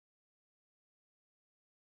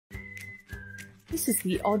This is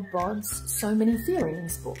the Oddbods So Many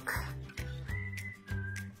Feelings book.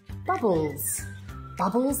 Bubbles.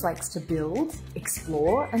 Bubbles likes to build,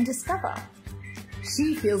 explore and discover.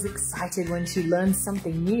 She feels excited when she learns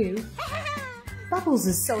something new. Bubbles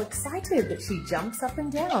is so excited that she jumps up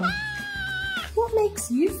and down. What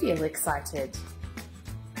makes you feel excited?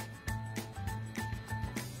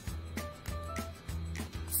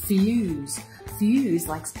 Fuse. Fuse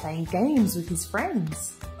likes playing games with his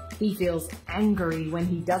friends. He feels angry when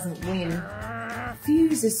he doesn't win.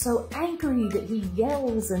 Fuse is so angry that he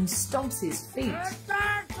yells and stomps his feet.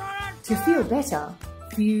 To feel better,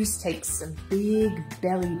 Fuse takes some big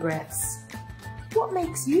belly breaths. What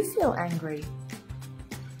makes you feel angry?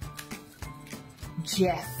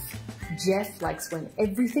 Jeff. Jeff likes when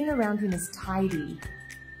everything around him is tidy.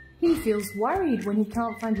 He feels worried when he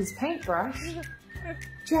can't find his paintbrush.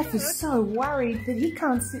 Jeff is so worried that he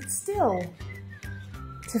can't sit still.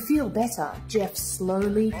 To feel better, Jeff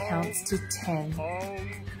slowly counts to 10.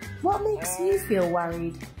 What makes you feel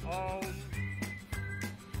worried?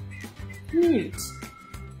 Newt.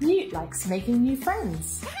 Newt likes making new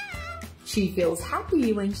friends. She feels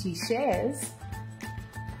happy when she shares.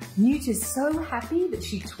 Newt is so happy that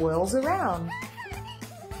she twirls around.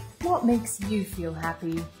 What makes you feel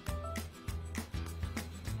happy?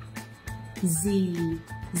 Z.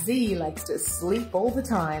 Z likes to sleep all the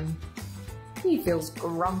time. He feels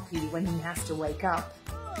grumpy when he has to wake up.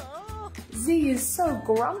 Z is so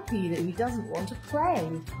grumpy that he doesn't want to play.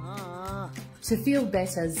 To feel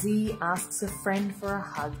better, Z asks a friend for a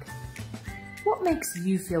hug. What makes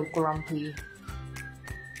you feel grumpy?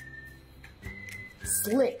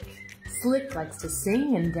 Slick. Slick likes to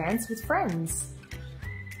sing and dance with friends.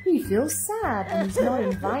 He feels sad and is not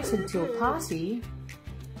invited to a party.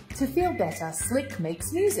 To feel better, Slick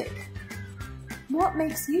makes music. What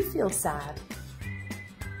makes you feel sad?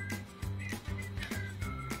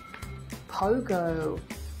 Pogo.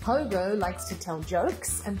 Pogo likes to tell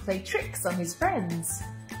jokes and play tricks on his friends.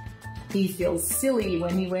 He feels silly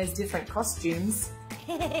when he wears different costumes.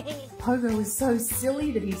 Pogo is so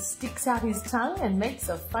silly that he sticks out his tongue and makes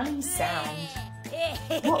a funny sound.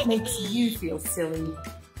 What makes you feel silly?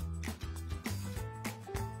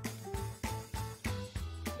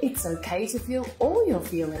 It's okay to feel all your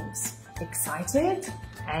feelings. Excited,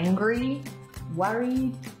 angry,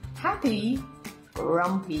 worried, happy,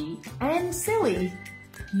 grumpy, and silly.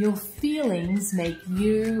 Your feelings make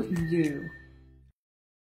you you.